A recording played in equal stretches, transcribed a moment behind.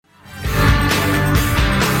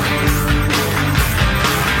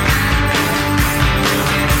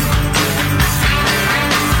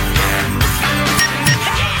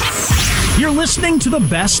listening to the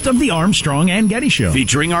best of the Armstrong and Getty Show.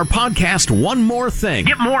 Featuring our podcast, One More Thing.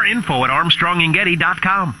 Get more info at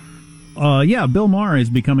armstrongandgetty.com. Yeah, Bill Maher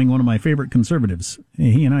is becoming one of my favorite conservatives.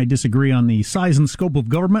 He and I disagree on the size and scope of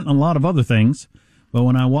government and a lot of other things. But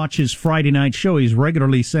when I watch his Friday night show, he's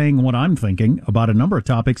regularly saying what I'm thinking about a number of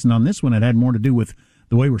topics. And on this one, it had more to do with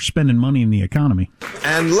the way we're spending money in the economy.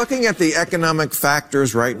 And looking at the economic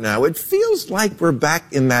factors right now, it feels like we're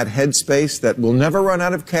back in that headspace that we'll never run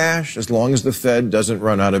out of cash as long as the Fed doesn't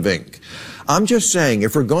run out of ink. I'm just saying,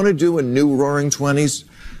 if we're going to do a new Roaring Twenties,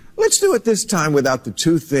 let's do it this time without the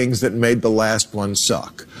two things that made the last one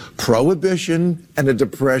suck. Prohibition and a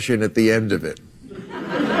depression at the end of it.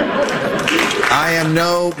 I am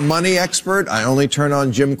no money expert. I only turn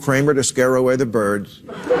on Jim Cramer to scare away the birds.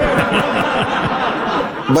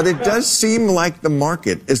 But it does seem like the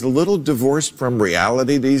market is a little divorced from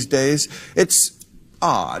reality these days. It's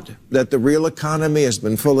odd that the real economy has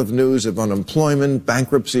been full of news of unemployment,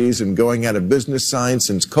 bankruptcies, and going out of business signs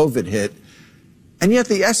since COVID hit. And yet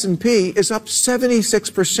the S&P is up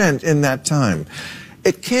 76% in that time.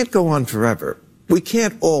 It can't go on forever. We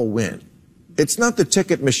can't all win. It's not the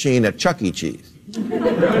ticket machine at Chuck E. Cheese.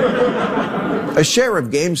 A share of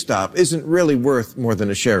GameStop isn't really worth more than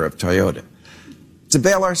a share of Toyota. To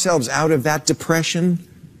bail ourselves out of that depression,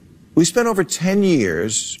 we spent over 10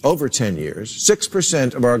 years,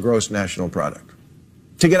 6% of our gross national product.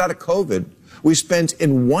 To get out of COVID, we spent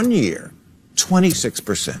in 1 year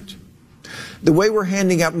 26%. The way we're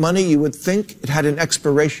handing out money, you would think it had an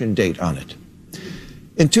expiration date on it.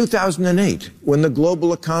 In 2008, when the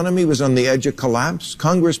global economy was on the edge of collapse,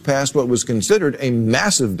 Congress passed what was considered a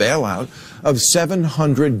massive bailout of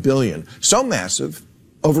 $700 billion. So massive,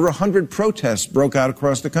 over 100 protests broke out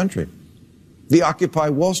across the country. The Occupy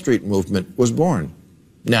Wall Street movement was born.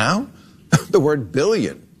 Now, the word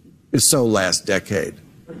billion is so last decade.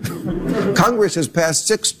 Congress has passed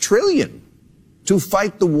 $6 trillion to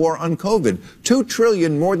fight the war on COVID. $2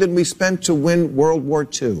 trillion more than we spent to win World War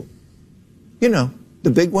II. You know,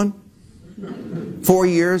 the big one. 4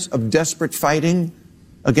 years of desperate fighting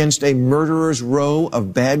against a murderer's row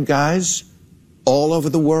of bad guys all over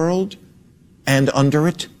the world and under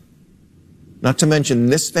it. Not to mention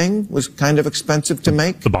this thing was kind of expensive to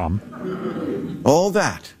make. The bomb. All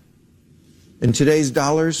that. In today's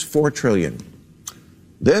dollars, $4 trillion.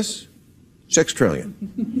 This, $6 trillion.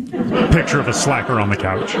 Picture of a slacker on the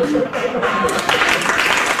couch.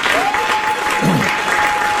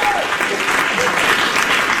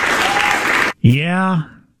 Yeah,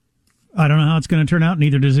 I don't know how it's going to turn out.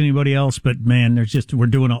 Neither does anybody else. But man, we're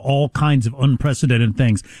doing all kinds of unprecedented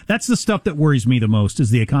things. That's the stuff that worries me the most,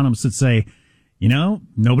 is the economists that say, you know,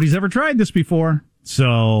 nobody's ever tried this before.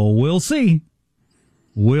 So we'll see.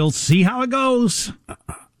 We'll see how it goes.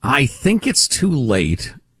 I think it's too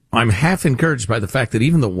late. I'm half encouraged by the fact that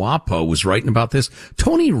even the WAPO was writing about this.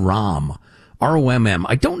 Tony Romm, R-O-M-M,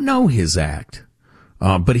 I don't know his act,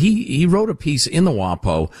 but he wrote a piece in the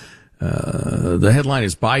WAPO. The headline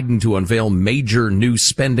is Biden to unveil major new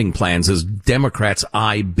spending plans as Democrats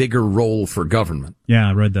eye bigger role for government. Yeah,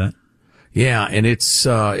 I read that. Yeah, and it's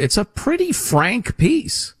a pretty frank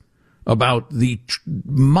piece about the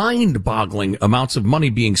mind-boggling amounts of money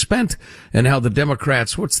being spent and how the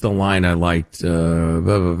Democrats, what's the line I liked, as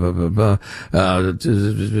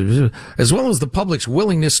well as the public's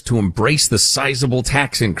willingness to embrace the sizable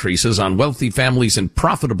tax increases on wealthy families and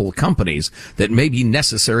profitable companies that may be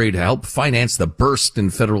necessary to help finance the burst in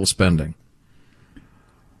federal spending.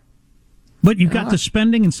 But you've got the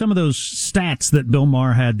spending, and some of those stats that Bill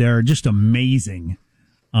Maher had there are just amazing,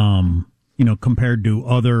 compared to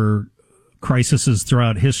other crises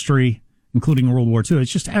throughout history, including World War II.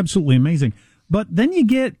 It's just absolutely amazing. But then you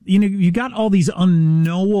get, you got all these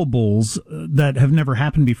unknowables that have never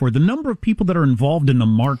happened before. The number of people that are involved in the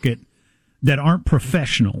market that aren't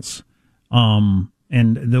professionals, and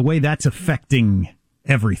the way that's affecting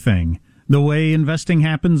everything. The way investing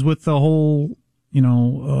happens with the whole,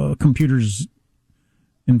 computers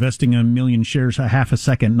investing 1 million shares a half a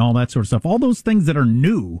second and all that sort of stuff. All those things that are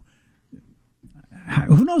new.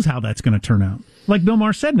 Who knows how that's going to turn out? Like Bill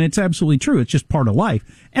Maher said, and it's absolutely true. It's just part of life.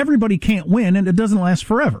 Everybody can't win, and it doesn't last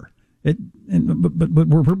forever. But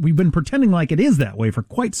we've been pretending like it is that way for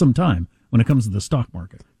quite some time when it comes to the stock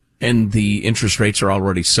market. And the interest rates are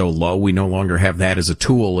already so low, we no longer have that as a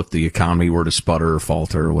tool if the economy were to sputter or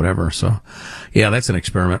falter or whatever. So, yeah, that's an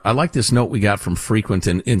experiment. I like this note we got from frequent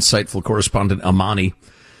and insightful correspondent Amani.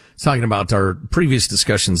 It's talking about our previous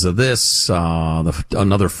discussions of this,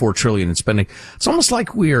 another $4 trillion in spending. It's almost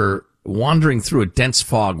like we're wandering through a dense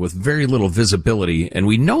fog with very little visibility, and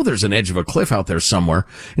we know there's an edge of a cliff out there somewhere.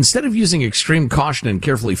 Instead of using extreme caution and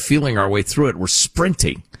carefully feeling our way through it, we're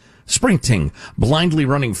sprinting, blindly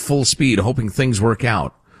running full speed, hoping things work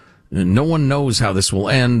out. No one knows how this will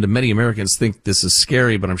end. Many Americans think this is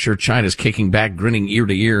scary, but I'm sure China's kicking back, grinning ear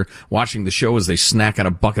to ear, watching the show as they snack on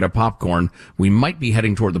a bucket of popcorn. We might be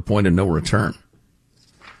heading toward the point of no return.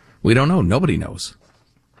 We don't know. Nobody knows.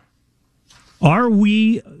 Are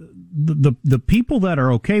we, the people that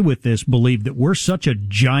are okay with this believe that we're such a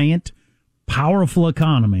giant, powerful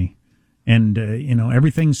economy and,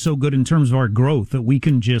 everything's so good in terms of our growth that we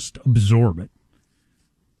can just absorb it.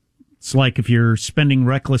 It's like if you're spending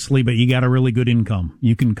recklessly, but you got a really good income,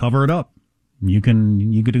 you can cover it up. You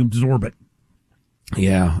can absorb it.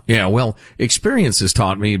 Yeah. Well, experience has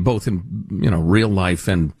taught me, both in, real life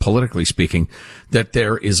and politically speaking, that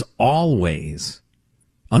there is always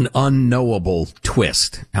an unknowable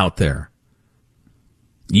twist out there.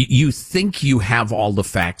 You think you have all the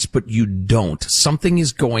facts, but you don't. Something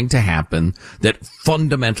is going to happen that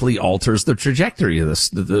fundamentally alters the trajectory of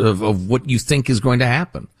this, of what you think is going to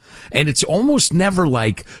happen. And it's almost never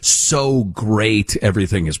like so great,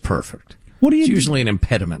 everything is perfect. It's usually an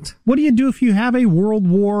impediment. What do you do if you have a world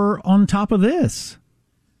war on top of this?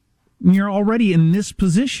 You're already in this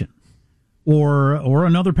position, or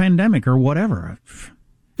another pandemic or whatever.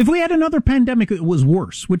 If we had another pandemic, it was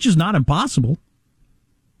worse, which is not impossible.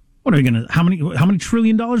 What are we going to? How many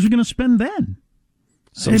trillion dollars are we going to spend then?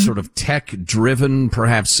 Some sort of tech-driven,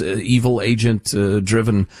 perhaps evil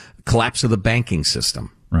agent-driven collapse of the banking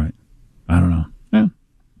system. Right. I don't know.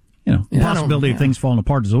 The possibility of things falling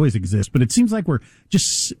apart does always exist, but it seems like we're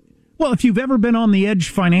just, if you've ever been on the edge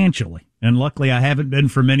financially, and luckily I haven't been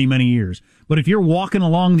for many, many years, but if you're walking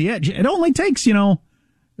along the edge, it only takes,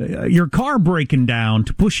 your car breaking down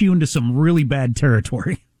to push you into some really bad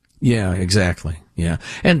territory. Yeah, exactly. Yeah.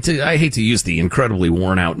 And I hate to use the incredibly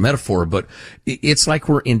worn out metaphor, but it's like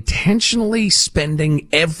we're intentionally spending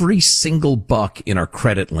every single buck in our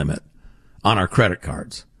credit limit on our credit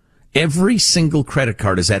cards. Every single credit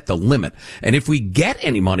card is at the limit. And if we get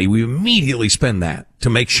any money, we immediately spend that to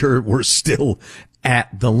make sure we're still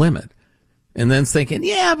at the limit. And then thinking,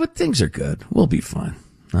 yeah, but things are good. We'll be fine.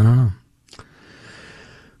 I don't know.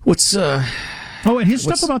 And his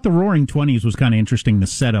stuff about the Roaring '20s was kind of interesting, the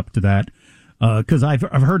setup to that. Cause I've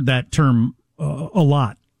heard that term, a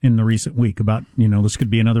lot in the recent week about, this could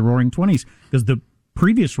be another Roaring '20s, because the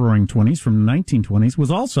previous Roaring '20s from the 1920s was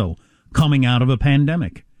also coming out of a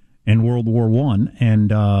pandemic and World War I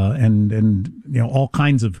and all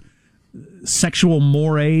kinds of sexual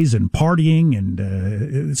mores and partying and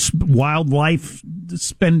wildlife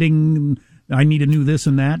spending. I need a new this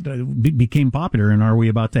and that became popular. And are we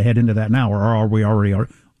about to head into that now, or are we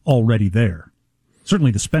already there?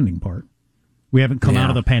 Certainly the spending part. We haven't come out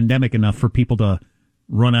of the pandemic enough for people to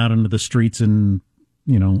run out into the streets and,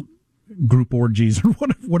 group orgies or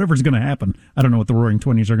whatever's going to happen. I don't know what the Roaring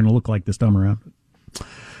 '20s are going to look like this time around.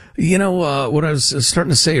 What I was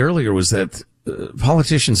starting to say earlier was that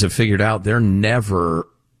politicians have figured out they're never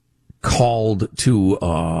called to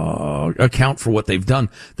account for what they've done.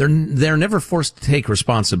 They're never forced to take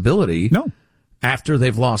responsibility. No. After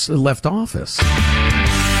they've left office.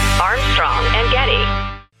 Armstrong and Getty.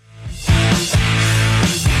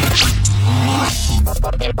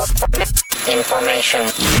 Information.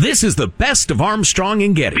 This is the best of Armstrong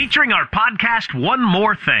and Getty. Featuring our podcast, One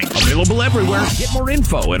More Thing. Available everywhere. Get more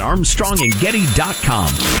info at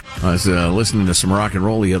armstrongandgetty.com. I was listening to some rock and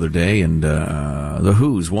roll the other day, and the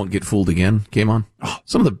Who's Won't Get Fooled Again came on.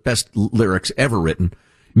 Some of the best lyrics ever written.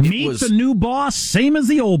 Meet the new boss, same as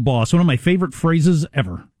the old boss. One of my favorite phrases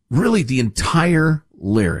ever. Really, the entire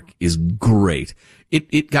lyric is great.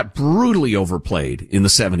 It got brutally overplayed in the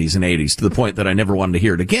 70s and 80s to the point that I never wanted to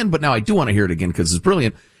hear it again, but now I do want to hear it again because it's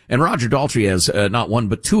brilliant. And Roger Daltrey has not one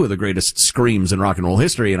but two of the greatest screams in rock and roll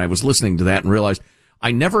history, and I was listening to that and realized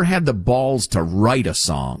I never had the balls to write a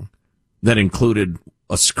song that included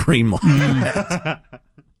a scream like that.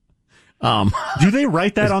 Do they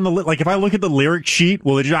write that on the, like, if I look at the lyric sheet,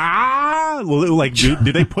 will it just,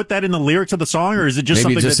 do they put that in the lyrics of the song, or is it just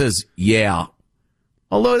maybe something it just says, yeah.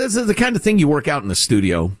 Although this is the kind of thing you work out in the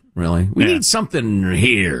studio, really. We need something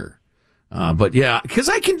here. But yeah, because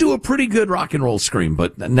I can do a pretty good rock and roll scream,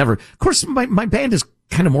 but never. Of course, my band is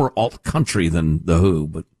kind of more alt country than the Who,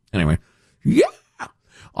 but anyway. Yeah.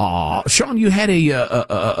 Sean, you had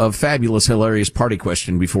a fabulous, hilarious party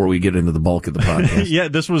question before we get into the bulk of the podcast. Yeah,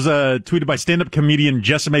 this was tweeted by stand-up comedian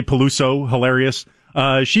Jessime Peluso. Hilarious.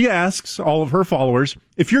 She asks all of her followers,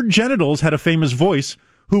 if your genitals had a famous voice,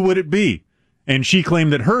 who would it be? and she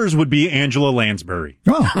claimed that hers would be Angela Lansbury.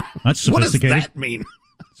 Oh, that's What does sophisticated. that mean?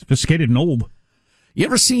 Sophisticated and old. You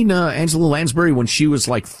ever seen Angela Lansbury when she was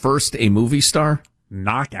like first a movie star?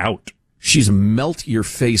 Knock out. She's melt your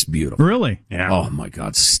face beautiful. Really? Yeah. Oh my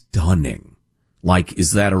God, stunning. Like,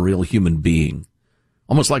 is that a real human being?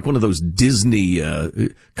 Almost like one of those Disney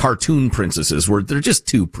cartoon princesses where they're just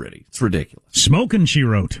too pretty. It's ridiculous. Smoking, she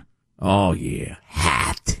wrote. Oh yeah,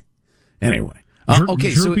 hat. Anyway,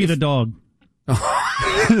 Okay, Droopy the dog.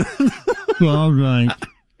 All right.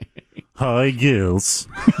 I guess.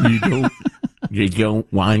 You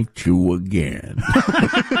don't want to again.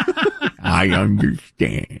 I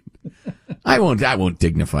understand. I won't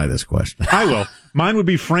dignify this question. I will. Mine would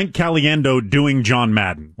be Frank Caliendo doing John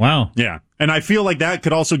Madden. Wow. Yeah. And I feel like that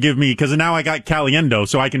could also give me, because now I got Caliendo,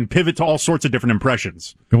 so I can pivot to all sorts of different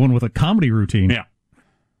impressions. Going with a comedy routine.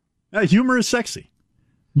 Yeah. Humor is sexy.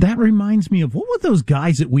 That reminds me of, what were those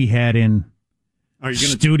guys that we had in Are you gonna,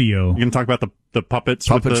 studio? You going to talk about the puppets?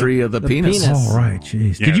 Puppetry of the penis. Oh, right.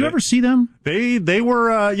 Jeez. Yeah, Did you ever see them? They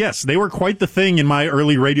were, yes, they were quite the thing in my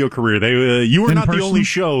early radio career. They, you were In not person? the only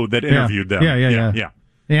show that interviewed them. Yeah.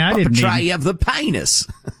 Yeah, I didn't. Puppetry of the penis.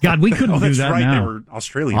 God, we couldn't do That's that right. now. They were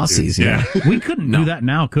Australian Aussies, dudes. yeah. We couldn't do that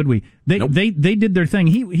now, could we? They Nope. they did their thing.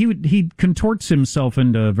 He contorts himself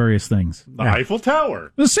into various things. The Eiffel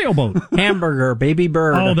Tower. The sailboat. Hamburger, baby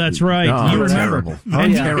bird. Oh, that's right. Oh, you remember? terrible.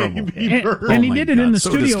 And, Terrible. and he Oh, did my it in God, the so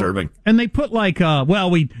studio. disturbing. And they put like, we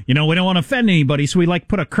don't want to offend anybody, so we like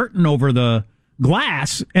put a curtain over the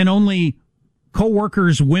glass, and only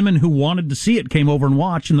co-workers, women who wanted to see it came over and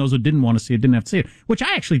watched, and those who didn't want to see it didn't have to see it, which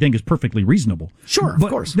I actually think is perfectly reasonable. Sure, But of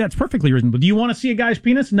course. that's perfectly reasonable. Do you want to see a guy's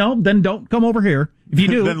penis? No, then don't come over here. If you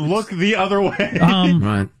do, Then look the other way.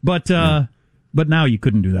 Right. but now you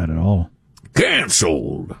couldn't do that at all.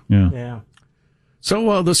 Canceled. Yeah.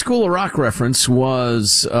 So the School of Rock reference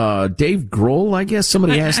was Dave Grohl, I guess.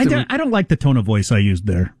 Somebody asked him. I don't like the tone of voice I used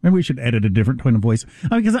there. Maybe we should edit a different tone of voice.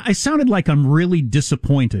 Because I sounded like I'm really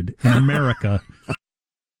disappointed in America.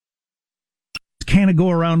 Can't go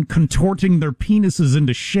around contorting their penises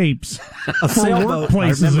into shapes for sailboat, I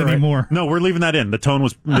workplaces remember it. anymore. No, we're leaving that in. The tone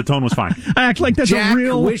was fine. I act like that's Jack a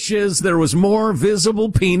real. wishes there was more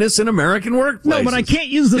visible penis in American workplaces. No, but I can't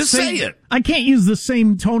use the Just same. say it. I can't use the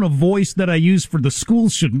same tone of voice that I use for the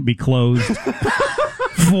schools shouldn't be closed.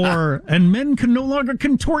 And men can no longer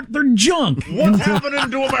contort their junk. What's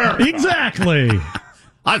happening to America? Exactly.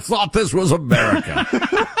 I thought this was America.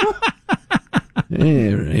 All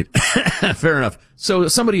right. Fair enough. So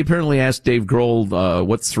somebody apparently asked Dave Grohl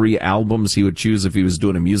what 3 albums he would choose if he was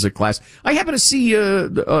doing a music class. I happened to see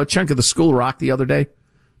a chunk of the School of Rock the other day,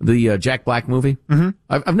 the Jack Black movie. Mm-hmm.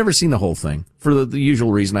 I've never seen the whole thing for the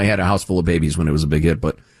usual reason. I had a house full of babies when it was a big hit,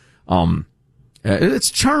 but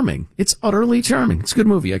it's charming. It's utterly charming. It's a good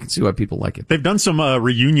movie. I can see why people like it. They've done some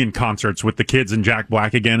reunion concerts with the kids and Jack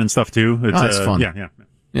Black again and stuff too. It's fun.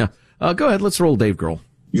 Yeah. Go ahead. Let's roll Dave Grohl.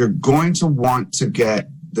 You're going to want to get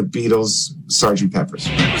the Beatles' Sgt. Pepper's.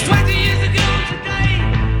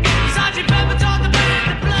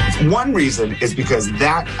 One reason is because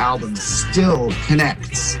that album still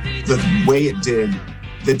connects the way it did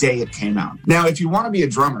the day it came out. Now, if you want to be a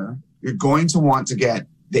drummer, you're going to want to get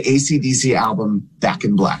the AC/DC album Back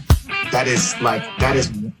in Black. That is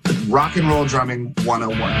rock and roll drumming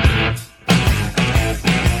 101.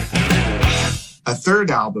 A third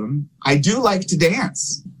album, I do like to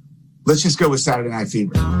dance. Let's just go with Saturday Night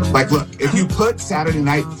Fever. Like, look, if you put Saturday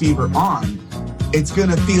Night Fever on, it's going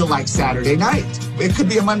to feel like Saturday night. It could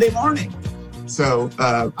be a Monday morning. So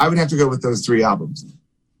I would have to go with those 3 albums.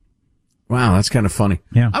 Wow, that's kind of funny.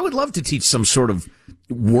 Yeah. I would love to teach some sort of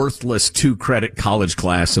worthless 2-credit college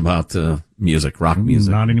class about music, rock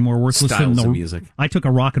music. Not any more worthless styles than of music. I took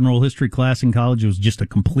a rock and roll history class in college. It was just a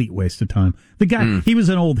complete waste of time. The guy, he was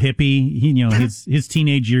an old hippie. His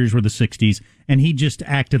teenage years were the 60s, and he just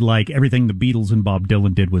acted like everything the Beatles and Bob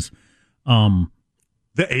Dylan did was,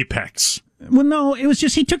 The apex. well, no, it was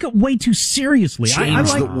just he took it way too seriously.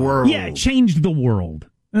 Changed the world. Yeah, it changed the world.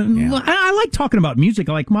 I like talking about music.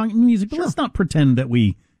 I like music, but let's not pretend that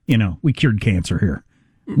we cured cancer here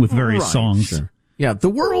with various songs. Sure. Yeah, the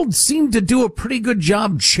world seemed to do a pretty good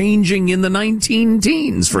job changing in the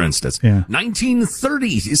 19-teens, for instance. Yeah.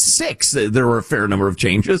 1936, there were a fair number of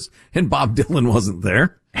changes, and Bob Dylan wasn't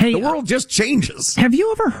there. Hey, the world just changes. Have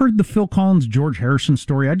you ever heard the Phil Collins, George Harrison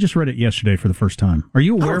story? I just read it yesterday for the first time. Are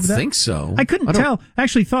you aware I of don't that? think so. I couldn't tell.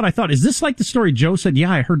 Actually, I thought, is this like the story Joe said?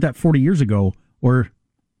 Yeah, I heard that 40 years ago.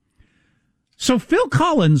 So Phil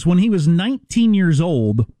Collins, when he was 19 years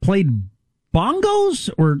old, played bongos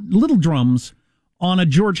or little drums on a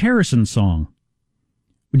George Harrison song.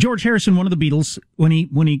 George Harrison, one of the Beatles, when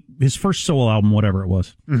he his first solo album, whatever it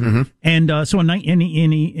was, and so a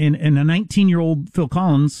 19-year-old Phil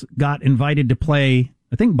Collins got invited to play,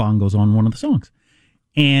 I think, bongos on one of the songs,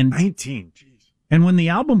 and 19. Jeez. And when the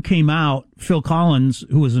album came out, Phil Collins,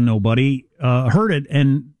 who was a nobody, heard it,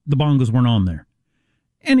 and the bongos weren't on there,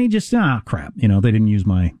 and he just crap, they didn't use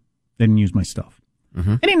my stuff.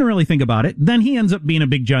 I didn't really think about it. Then he ends up being a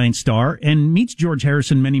big giant star and meets George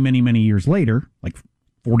Harrison many, many, many years later, like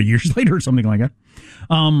 40 years later or something like that.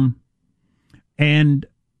 And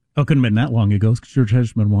it couldn't have been that long ago because George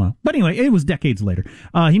Harrison been a while. But anyway, it was decades later.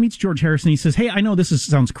 He meets George Harrison. He says, hey, I know this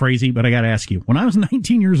sounds crazy, but I got to ask you. When I was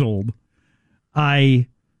 19 years old, I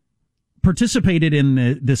participated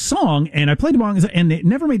in this song and I played the bongos and it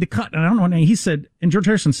never made the cut. And I don't know. And he said, and George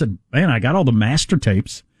Harrison said, man, I got all the master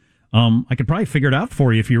tapes. I could probably figure it out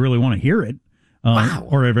for you if you really want to hear it. Wow.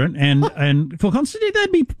 Or whatever. And Phil Collins said,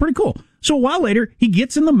 that'd be pretty cool. So a while later, he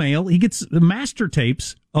gets in the mail, he gets the master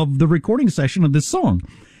tapes of the recording session of this song.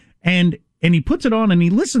 And he puts it on and he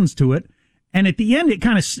listens to it. And at the end, it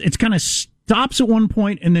kind of stops at one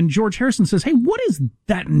point. And then George Harrison says, hey, what is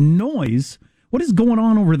that noise? What is going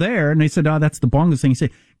on over there? And they said, that's the bongos thing. He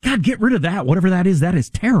said, God, get rid of that. Whatever that is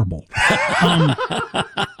terrible.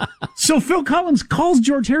 So Phil Collins calls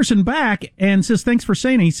George Harrison back and says, thanks for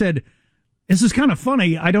saying it. He said, this is kind of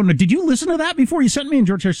funny. I don't know. Did you listen to that before you sent me? And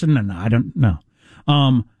George Harrison, no, I don't know.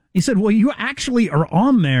 He said, well, you actually are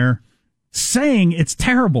on there saying it's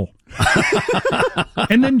terrible.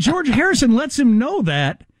 And then George Harrison lets him know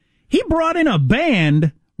that he brought in a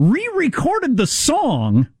band, re-recorded the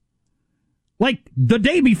song like the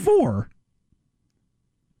day before,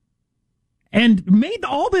 and made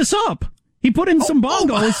all this up. He put in some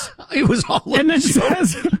bongos. It was all and then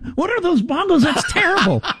says, what are those bongos? That's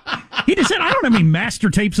terrible. He just said, I don't have any master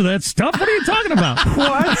tapes of that stuff. What are you talking about?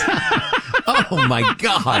 What? Oh, my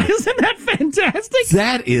God. Isn't that fantastic?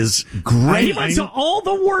 That is great. He went to all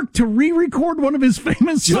the work to re-record one of his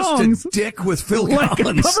famous songs. Just a dick with Phil like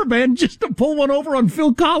Collins. A cover band just to pull one over on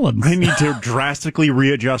Phil Collins. I need to drastically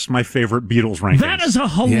readjust my favorite Beatles rankings. That is a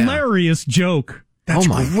hilarious joke. That's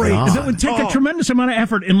great. God. That would take a tremendous amount of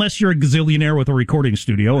effort unless you're a gazillionaire with a recording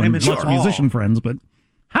studio and lots of musician friends. But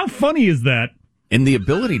how funny is that? And the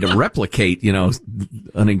ability to replicate,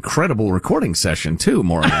 an incredible recording session, too,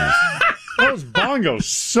 more or less. Those bongos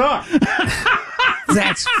suck.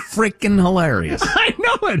 That's freaking hilarious. I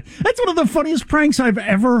know it. That's one of the funniest pranks I've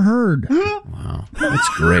ever heard. Wow. That's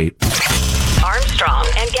great. Armstrong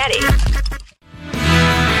and Getty.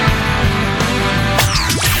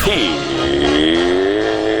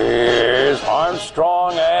 Here's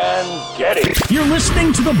Armstrong and Getty. You're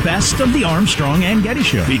listening to the best of the Armstrong and Getty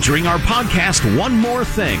Show. Featuring our podcast, One More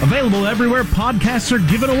Thing. Available everywhere podcasts are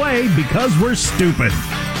given away because we're stupid.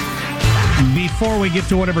 Before we get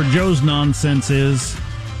to whatever Joe's nonsense is,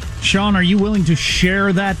 Sean, are you willing to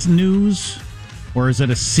share that news? Or is it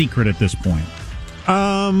a secret at this point?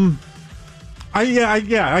 I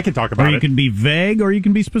can talk about it. Or you can be vague or you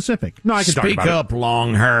can be specific. No, I can talk about it. Speak up,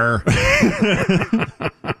 long hair.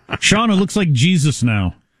 Sean, it looks like Jesus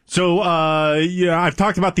now. So, I've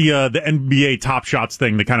talked about the NBA Top Shots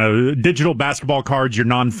thing, the kind of digital basketball cards, your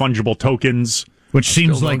non-fungible tokens. Which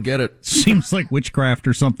seems Still like don't get it. Seems like witchcraft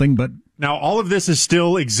or something, but now all of this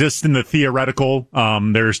still exists in the theoretical.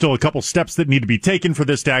 There are still a couple steps that need to be taken for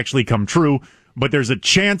this to actually come true. But there's a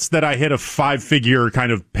chance that I hit a 5-figure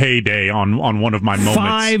kind of payday on one of my moments.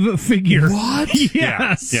 5-figure. What?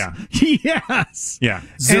 Yes. Yeah. Yes. Yeah.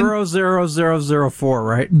 00004,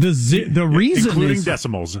 right? The reason including is,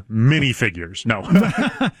 decimals, mini figures. No.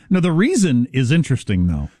 no, the reason is interesting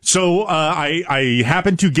though. So I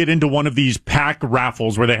happened to get into one of these pack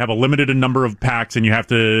raffles where they have a limited number of packs and you have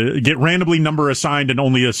to get randomly number assigned and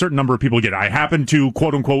only a certain number of people get. I happened to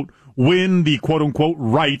quote unquote win the quote-unquote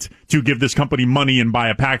right to give this company money and buy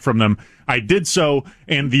a pack from them. I did so,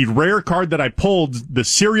 and the rare card that I pulled, the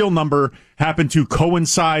serial number happened to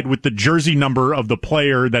coincide with the jersey number of the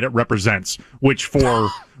player that it represents, which for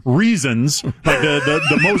reasons, like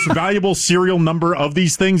the most valuable serial number of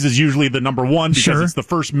these things is usually the number 1 because it's the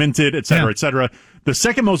first minted, et cetera, et cetera. The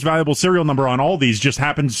second most valuable serial number on all these just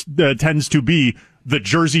tends to be the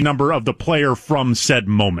jersey number of the player from said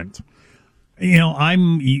moment.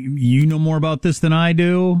 You know more about this than I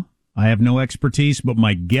do. I have no expertise, but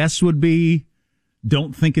my guess would be,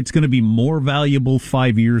 don't think it's going to be more valuable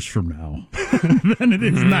 5 years from now than it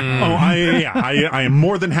is now. Oh, I am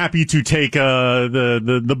more than happy to take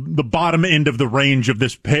the bottom end of the range of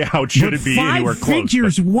this payout should it be anywhere close. 5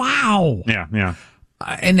 figures, wow. Yeah.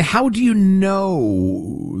 And how do you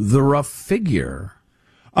know the rough figure?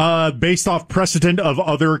 Based off precedent of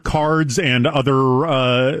other cards and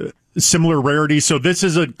other similar rarities. So this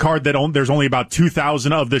is a card that there's only about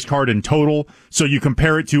 2,000 of this card in total. So you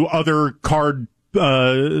compare it to other card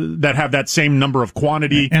that have that same number of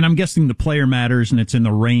quantity. And I'm guessing the player matters, and it's in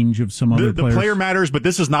the range of some other players. The player matters, but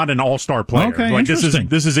this is not an all-star player. Okay, like interesting.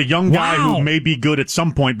 This is a young guy who may be good at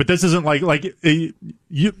some point, but this isn't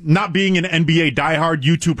you not being an NBA diehard.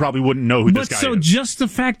 You two probably wouldn't know who this guy is. So just the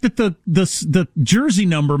fact that the jersey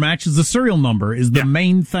number matches the serial number is the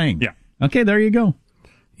main thing. Yeah. Okay, there you go.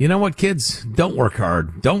 You know what, kids? Don't work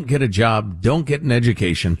hard. Don't get a job. Don't get an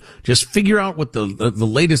education. Just figure out what the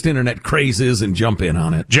latest internet craze is and jump in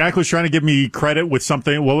on it. Jack was trying to give me credit with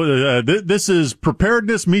something. Well, this is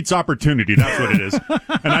preparedness meets opportunity. That's what it is.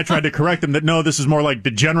 And I tried to correct him that no, this is more like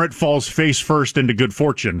degenerate falls face first into good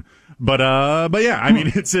fortune. But yeah, I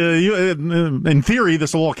mean, it's in theory,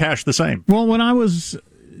 this will all cash the same. Well, when I was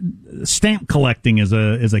stamp collecting as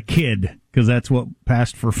a kid, because that's what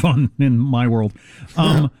passed for fun in my world.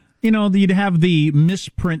 You'd have the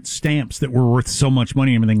misprint stamps that were worth so much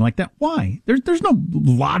money and everything like that. Why? There's no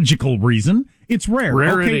logical reason. It's rare.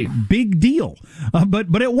 Rarity. Okay, big deal.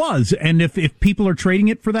 But it was. And if people are trading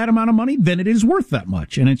it for that amount of money, then it is worth that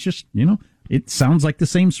much. And it's just, it sounds like the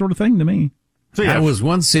same sort of thing to me. So, I was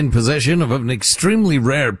once in possession of an extremely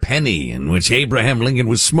rare penny in which Abraham Lincoln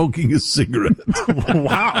was smoking a cigarette.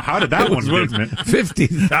 Wow, how did that one work?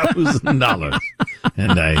 $50,000.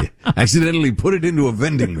 And I accidentally put it into a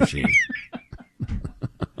vending machine.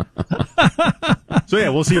 So yeah,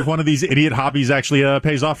 we'll see if one of these idiot hobbies actually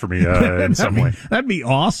pays off for me in some way. That'd be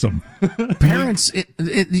awesome. Parents,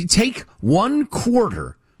 take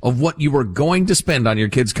 1/4 of what you are going to spend on your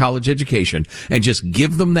kids' college education and just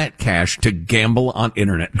give them that cash to gamble on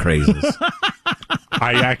internet crazes.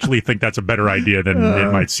 I actually think that's a better idea than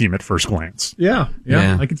it might seem at first glance. Yeah,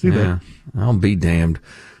 I can see that. I'll be damned.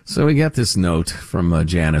 So we got this note from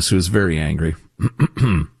Janice, who's very angry.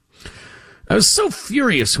 I was so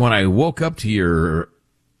furious when I woke up to your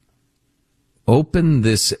Open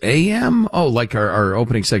This AM? Oh, like our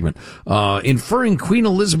opening segment. Inferring Queen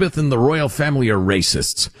Elizabeth and the royal family are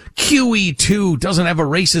racists. QE2 doesn't have a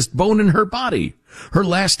racist bone in her body. Her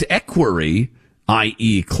last equerry,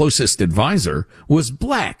 i.e. closest advisor, was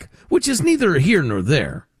black, which is neither here nor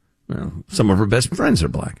there. Well, some of her best friends are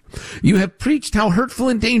black. You have preached how hurtful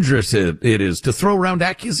and dangerous it is to throw around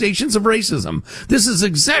accusations of racism. This is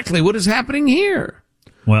exactly what is happening here.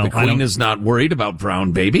 Well, the Queen is not worried about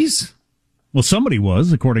brown babies. Well, somebody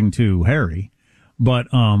was, according to Harry, but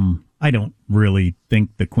I don't really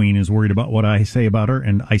think the Queen is worried about what I say about her,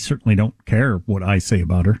 and I certainly don't care what I say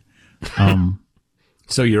about her.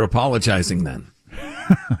 So you're apologizing then?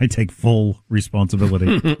 I take full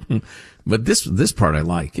responsibility. But this part I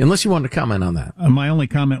like, unless you want to comment on that. My only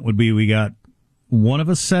comment would be we got one of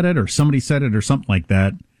us said it, or somebody said it, or something like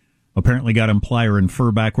that. Apparently got imply or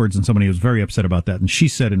infer backwards, and somebody was very upset about that, and she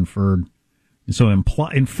said inferred. So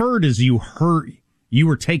inferred is you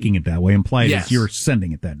were taking it that way. Implied is you're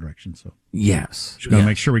sending it that direction. So yes, just gotta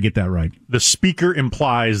make sure we get that right. The speaker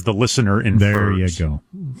implies, the listener infers. There you go.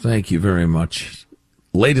 Thank you very much.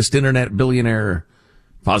 Latest internet billionaire,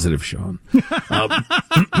 positive Sean.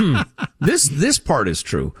 This part is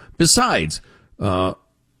true. Besides,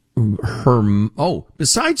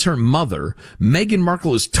 besides her mother, Meghan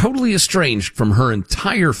Markle is totally estranged from her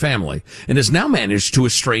entire family and has now managed to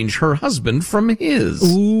estrange her husband from his.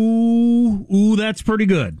 Ooh, that's pretty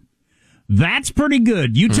good. That's pretty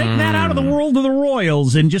good. You take that out of the world of the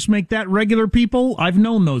royals and just make that regular people. I've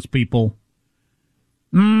known those people.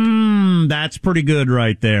 That's pretty good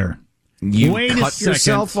right there. You Wait cut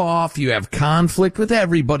yourself off. You have conflict with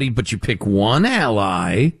everybody, but you pick one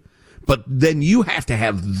ally. But then you have to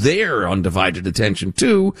have their undivided attention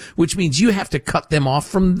too, which means you have to cut them off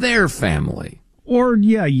from their family. Or,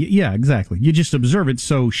 yeah, exactly. You just observe it.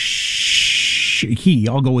 So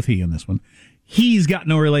I'll go with he on this one. He's got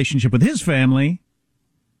no relationship with his family,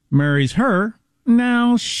 marries her.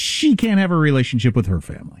 Now she can't have a relationship with her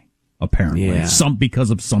family, apparently. Yeah. Because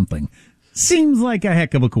of something. Seems like a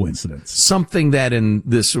heck of a coincidence. Something that in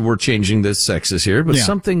this, we're changing the sexes here, but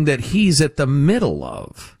something that he's at the middle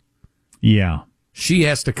of. Yeah. She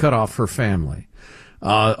has to cut off her family.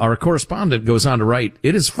 Our correspondent goes on to write,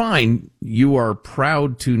 it is fine. You are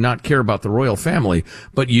proud to not care about the royal family,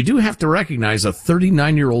 but you do have to recognize a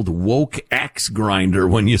 39-year-old woke axe grinder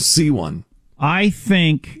when you see one. I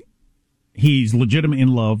think he's legitimately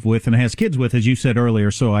in love with and has kids with, as you said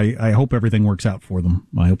earlier, so I hope everything works out for them.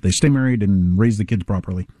 I hope they stay married and raise the kids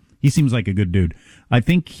properly. He seems like a good dude. I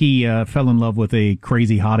think he fell in love with a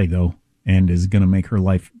crazy hottie, though, and is going to make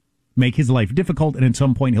his life difficult, and at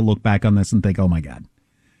some point he'll look back on this and think, oh, my God.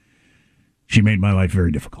 she made my life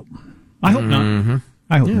very difficult. I hope not.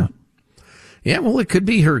 I hope not. Yeah, well, it could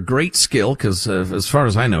be her great skill, because as far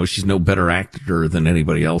as I know, she's no better actor than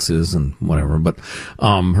anybody else is and whatever. But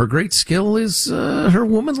her great skill is her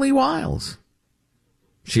womanly wiles.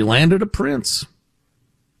 She landed a prince.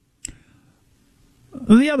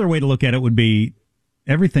 The other way to look at it would be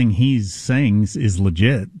everything he's saying is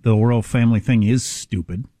legit. The royal family thing is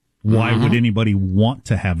stupid. Why would anybody want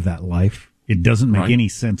to have that life? It doesn't make any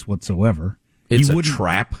sense whatsoever. It's a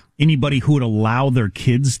trap. Anybody who would allow their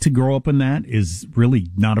kids to grow up in that is really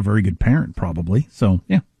not a very good parent, probably. So,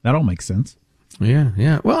 yeah, that all makes sense.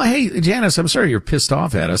 Yeah. Well, hey, Janice, I'm sorry you're pissed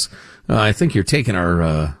off at us. I think you're taking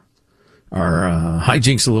our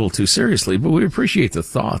hijinks a little too seriously, but we appreciate the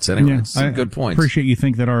thoughts. Anyway, it's some good points. Appreciate you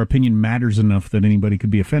think that our opinion matters enough that anybody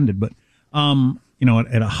could be offended. But,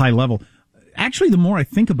 at a high level, actually, the more I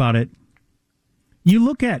think about it, you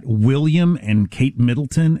look at William and Kate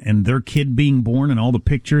Middleton and their kid being born and all the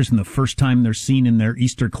pictures and the first time they're seen in their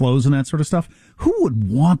Easter clothes and that sort of stuff. Who would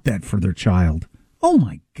want that for their child? Oh,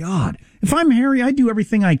 my God. If I'm Harry, I do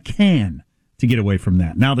everything I can to get away from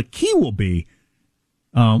that. Now, the key will be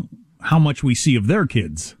how much we see of their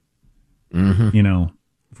kids.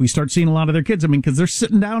 If we start seeing a lot of their kids, because they're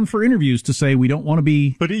sitting down for interviews to say we don't want to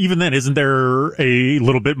be. But even then, isn't there a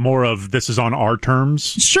little bit more of this is on our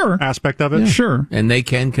terms aspect of it? Yeah. Sure. And they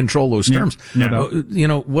can control those terms. No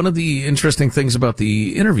doubt. One of the interesting things about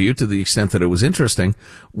the interview, to the extent that it was interesting,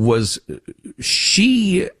 was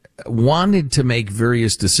she wanted to make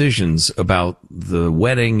various decisions about the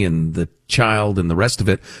wedding and the child and the rest of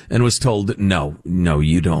it, and was told, no,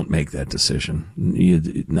 you don't make that decision.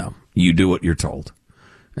 You do what you're told.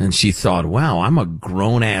 And she thought, wow, I'm a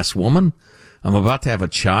grown-ass woman. I'm about to have a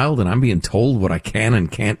child, and I'm being told what I can and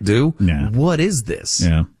can't do. Yeah. What is this?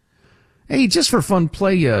 Yeah. Hey, just for fun,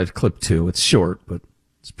 play clip 2. It's short, but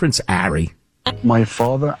it's Prince Harry. My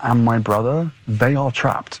father and my brother, they are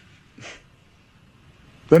trapped.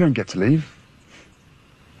 They don't get to leave.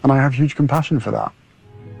 And I have huge compassion for that.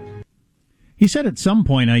 He said at some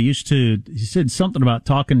point, he said something about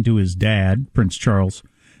talking to his dad, Prince Charles.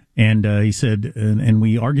 And he said, and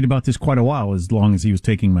we argued about this quite a while, as long as he was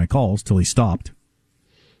taking my calls, till he stopped,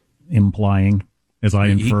 implying, as I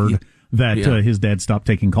inferred, that his dad stopped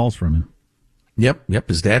taking calls from him. Yep.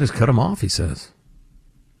 His dad has cut him off, he says.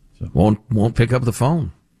 So. Won't pick up the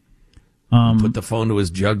phone. Put the phone to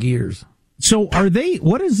his jug ears. So are they?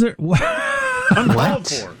 What is their uncalled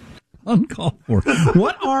for? Uncalled for.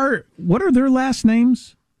 What are their last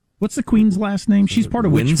names? What's the Queen's last name? She's part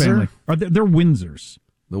of which family? They're Windsors.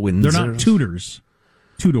 The Windsors. They're not Tudors.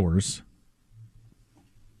 Tudors.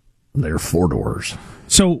 They're 4 doors.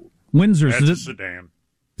 So Windsors. That's a sedan.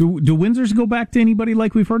 Do Windsors go back to anybody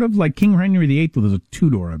like we've heard of? Like King Henry VIII was a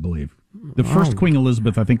 2-door, I believe. The first Queen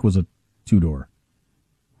Elizabeth, I think, was a 2-door.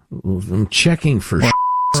 I'm checking for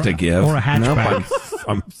to give. Or a hatchback. Nope,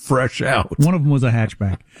 I'm fresh out. One of them was a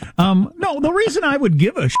hatchback. No, the reason I would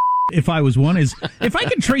give a if I was one is if I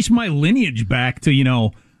could trace my lineage back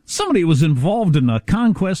to, somebody who was involved in the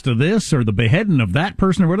conquest of this or the beheading of that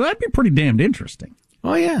person or whatever, that'd be pretty damned interesting.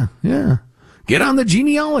 Oh, yeah. Get on the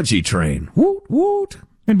genealogy train. Woot, woot.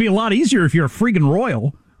 It'd be a lot easier if you're a friggin'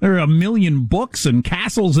 royal. There are a million books and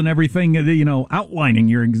castles and everything, outlining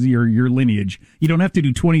your lineage. You don't have to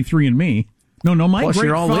do 23andMe. No, my Plus, great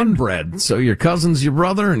you're all inbred, so your cousin's your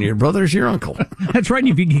brother and your brother's your uncle. That's right.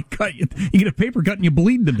 If you get cut, you get a paper cut and you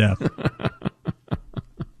bleed to death.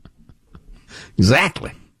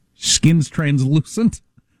 Exactly. Skin's translucent.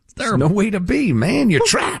 It's terrible. There's no way to be, man. You're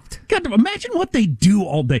trapped. God, imagine what they do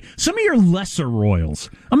all day. Some of your lesser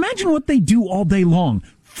royals. Imagine what they do all day long.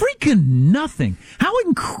 Freaking nothing. How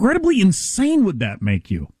incredibly insane would that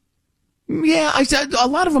make you? Yeah, a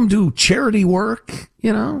lot of them do charity work,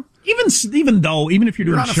 Even if you're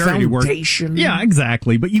doing charity work. Yeah,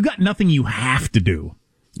 exactly. But you got nothing you have to do.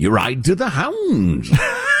 You ride to the hounds.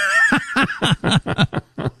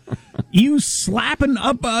 You slap an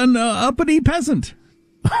uppity peasant.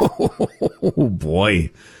 Oh,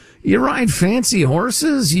 boy. You ride fancy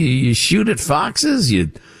horses. You shoot at foxes.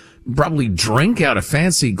 You probably drink out of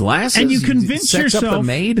fancy glasses. And you convince yourself. Up the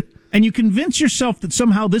maid. And you convince yourself that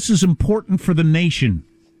somehow this is important for the nation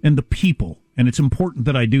and the people. And it's important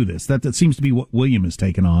that I do this. That seems to be what William has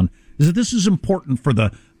taken on, is that this is important for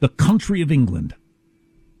the country of England,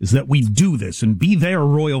 is that we do this and be their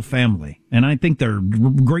royal family. And I think they're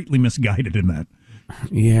greatly misguided in that.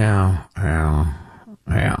 Yeah.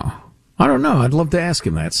 I don't know. I'd love to ask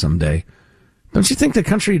him that someday. Don't you think the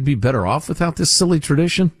country would be better off without this silly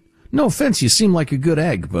tradition? No offense, you seem like a good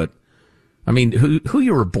egg, but, who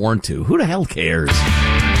you were born to? Who the hell cares?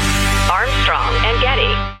 Armstrong and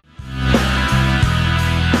Getty.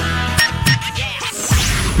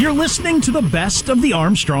 You're listening to the best of the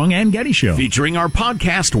Armstrong and Getty Show. Featuring our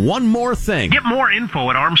podcast, One More Thing. Get more info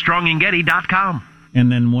at ArmstrongandGetty.com.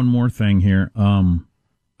 And then one more thing here.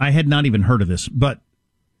 I had not even heard of this, but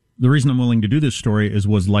the reason I'm willing to do this story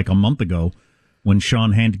was like a month ago when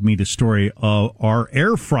Sean handed me the story of are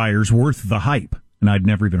air fryers worth the hype? And I'd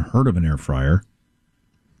never even heard of an air fryer.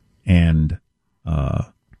 And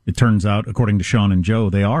it turns out, according to Sean and Joe,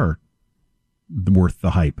 they are worth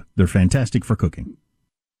the hype. They're fantastic for cooking.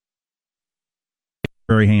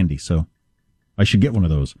 Very handy, so I should get one of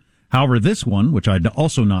those. However, this one, which I'd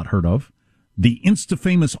also not heard of, the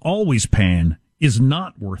Insta-famous Always Pan, is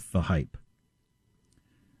not worth the hype.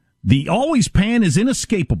 The Always Pan is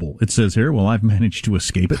inescapable, it says here. Well, I've managed to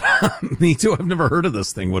escape it. Me too. I've never heard of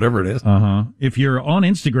this thing, whatever it is. If you're on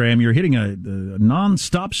Instagram, you're hitting a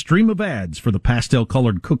non-stop stream of ads for the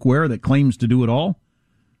pastel-colored cookware that claims to do it all.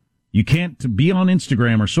 You can't be on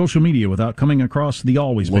Instagram or social media without coming across the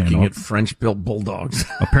Always Pan. Looking at French-built bulldogs.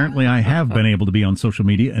 Apparently, I have been able to be on social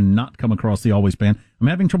media and not come across the Always Pan. I'm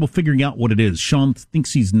having trouble figuring out what it is. Sean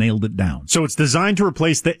thinks he's nailed it down. So it's designed to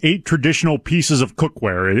replace the 8 traditional pieces of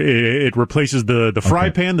cookware. It replaces the fry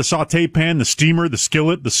pan, the saute pan, the steamer, the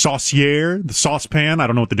skillet, the saucier, the saucepan. I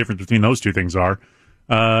don't know what the difference between those two things are.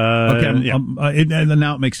 And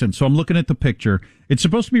now it makes sense. So I'm looking at the picture. It's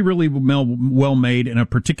supposed to be really well made and a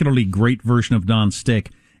particularly great version of non-stick.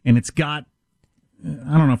 And it's got,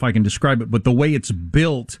 I don't know if I can describe it, but the way it's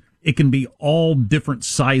built, it can be all different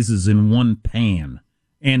sizes in one pan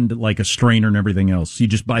and like a strainer and everything else. You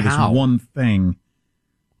just buy this one thing.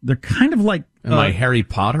 They're kind of like... Am I Harry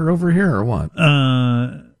Potter over here or what?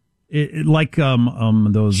 Like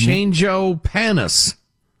those... Changeo Panis.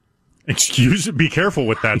 Excuse me, be careful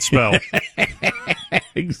with that spell.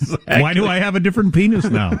 Exactly. Why do I have a different penis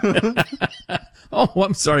now? Oh,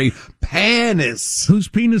 I'm sorry. Panis. Whose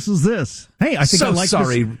penis is this? Hey, I think so I like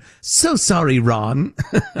sorry. this. So sorry, Ron.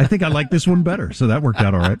 I think I like this one better, so that worked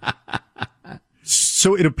out all right.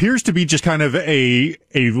 So it appears to be just kind of a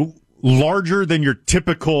larger than your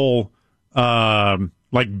typical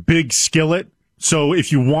like big skillet. So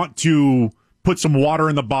if you want to put some water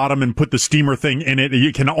in the bottom and put the steamer thing in it,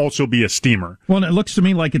 it can also be a steamer. Well, it looks to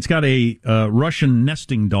me like it's got a Russian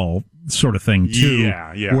nesting doll sort of thing, too.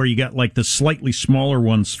 Yeah. Where you got like the slightly smaller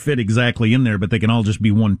ones fit exactly in there, but they can all just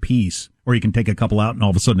be one piece. Or you can take a couple out and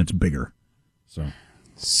all of a sudden it's bigger. So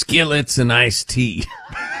skillets and iced tea.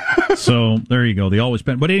 So there you go. They always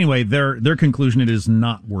spend. But anyway, their conclusion, it is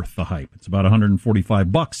not worth the hype. It's about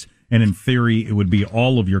 $145, and in theory, it would be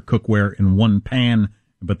all of your cookware in one pan.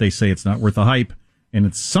 But they say it's not worth the hype, and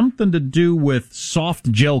it's something to do with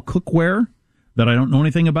soft gel cookware that I don't know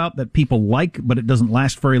anything about that people like, but it doesn't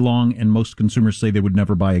last very long, and most consumers say they would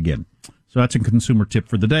never buy again. So that's a consumer tip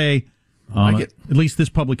for the day. At least this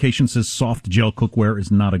publication says soft gel cookware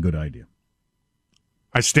is not a good idea.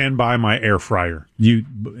 I stand by my air fryer.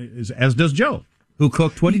 As does Joe, who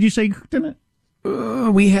cooked. What did you say you cooked in it?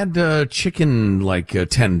 We had chicken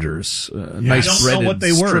tenders, nice breaded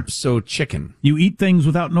strips of chicken. You eat things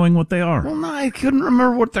without knowing what they are. Well, no, I couldn't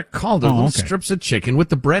remember what they're called. They're little strips of chicken with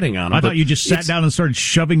the breading on them. I thought you just sat down and started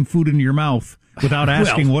shoving food into your mouth without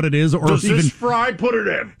asking what it is, or does even this fry put it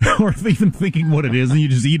in, or even thinking what it is, and you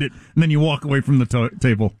just eat it, and then you walk away from the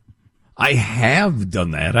table. I have done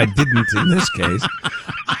that. I didn't in this case.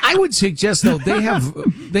 I would suggest though they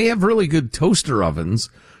have really good toaster ovens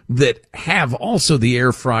that have also the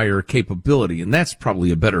air fryer capability, and that's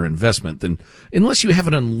probably a better investment than, unless you have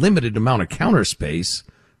an unlimited amount of counter space,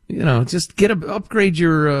 just upgrade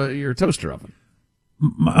your toaster oven.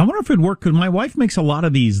 I wonder if it'd work, because my wife makes a lot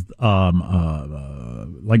of these,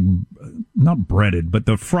 like, not breaded, but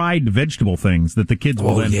the fried vegetable things that the kids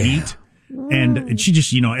will then eat. And she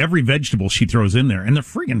just, every vegetable she throws in there, and they're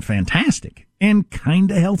friggin' fantastic and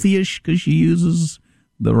kind of healthy-ish because she uses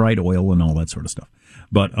the right oil and all that sort of stuff.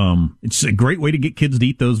 But it's a great way to get kids to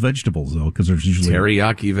eat those vegetables, though, because there's usually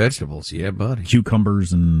teriyaki vegetables, yeah, buddy,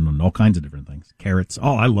 cucumbers and all kinds of different things, carrots.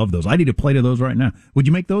 Oh, I love those. I'd eat a plate of those right now. Would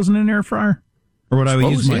you make those in an air fryer, or would I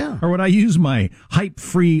use my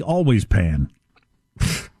hype-free Always Pan?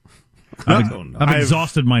 I've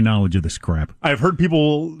exhausted my knowledge of this crap. I've heard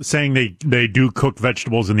people saying they do cook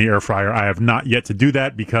vegetables in the air fryer. I have not yet to do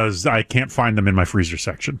that because I can't find them in my freezer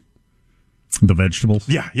section. The vegetables?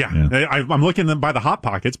 Yeah. I'm looking them by the Hot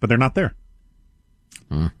Pockets, but they're not there.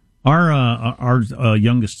 Our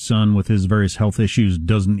youngest son, with his various health issues,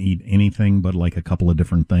 doesn't eat anything but like a couple of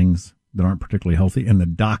different things that aren't particularly healthy. And the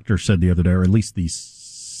doctor said the other day, or at least the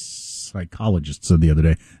psychologist said the other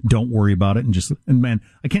day, don't worry about it. And man,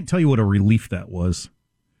 I can't tell you what a relief that was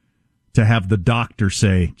to have the doctor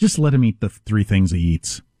say, just let him eat the 3 things he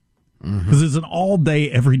eats. Because it's an all-day,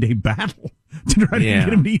 everyday battle to try to Yeah.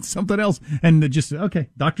 get him to eat something else. And just, okay,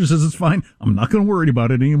 doctor says it's fine. I'm not going to worry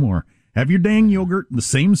about it anymore. Have your dang yogurt, the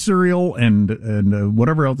same cereal, and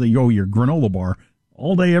whatever else, your granola bar,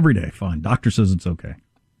 all day, every day. Fine. Doctor says it's okay.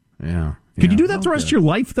 Yeah. Could you do that the rest of your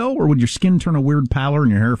life, though? Or would your skin turn a weird pallor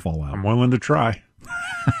and your hair fall out? I'm willing to try.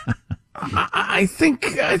 I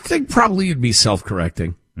think probably you'd be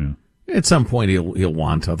self-correcting. Yeah. At some point, he'll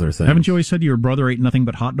want other things. Haven't you always said your brother ate nothing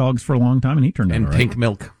but hot dogs for a long time, and he turned out And all right? pink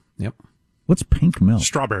milk. Yep. What's pink milk?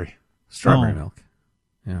 Strawberry milk.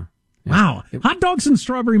 Yeah. Wow. Hot dogs and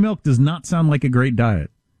strawberry milk does not sound like a great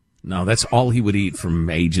diet. No, that's all he would eat from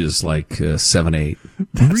ages like 7, 8.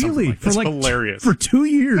 Really? That's hilarious. For 2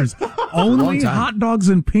 years, only time. hot dogs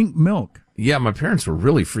and pink milk. Yeah, my parents were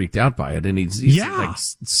really freaked out by it, and he's like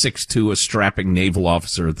 6'2", a strapping naval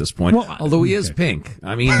officer at this point. Well, although he is pink.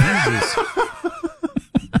 I mean,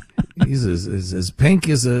 he's as pink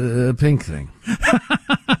as a pink thing.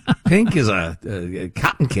 Pink is a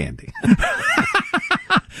cotton candy.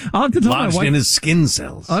 I'll have to tell my Lodged wife. in his skin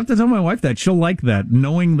cells. I'll have to tell my wife that. She'll like that,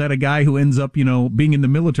 knowing that a guy who ends up, being in the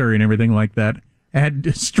military and everything like that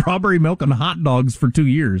had strawberry milk and hot dogs for 2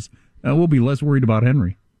 years. We'll be less worried about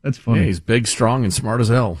Henry. That's funny. Yeah, he's big, strong, and smart as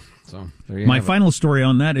hell. So there you My have it. final story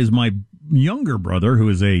on that is my younger brother, who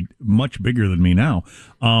is a much bigger than me now.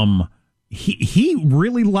 He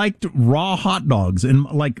really liked raw hot dogs, and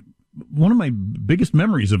like one of my biggest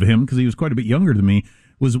memories of him, because he was quite a bit younger than me,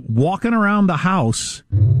 was walking around the house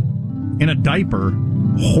in a diaper,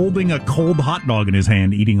 holding a cold hot dog in his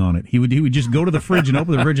hand, eating on it. He would just go to the fridge and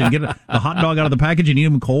open the fridge and get a hot dog out of the package and eat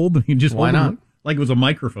them cold, and he'd just Why hold not? them like it was a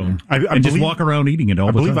microphone, I and just believe- walk around eating it all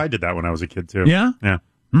I the believe time. I did that when I was a kid, too. Yeah? Yeah.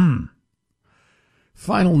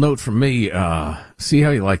 Final note from me. See how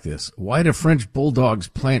you like this. Why do French bulldogs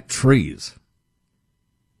plant trees?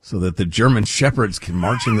 So that the German shepherds can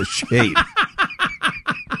march in the shade.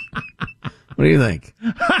 What do you think?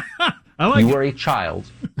 I like You were a child.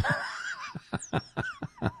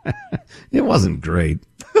 It wasn't great.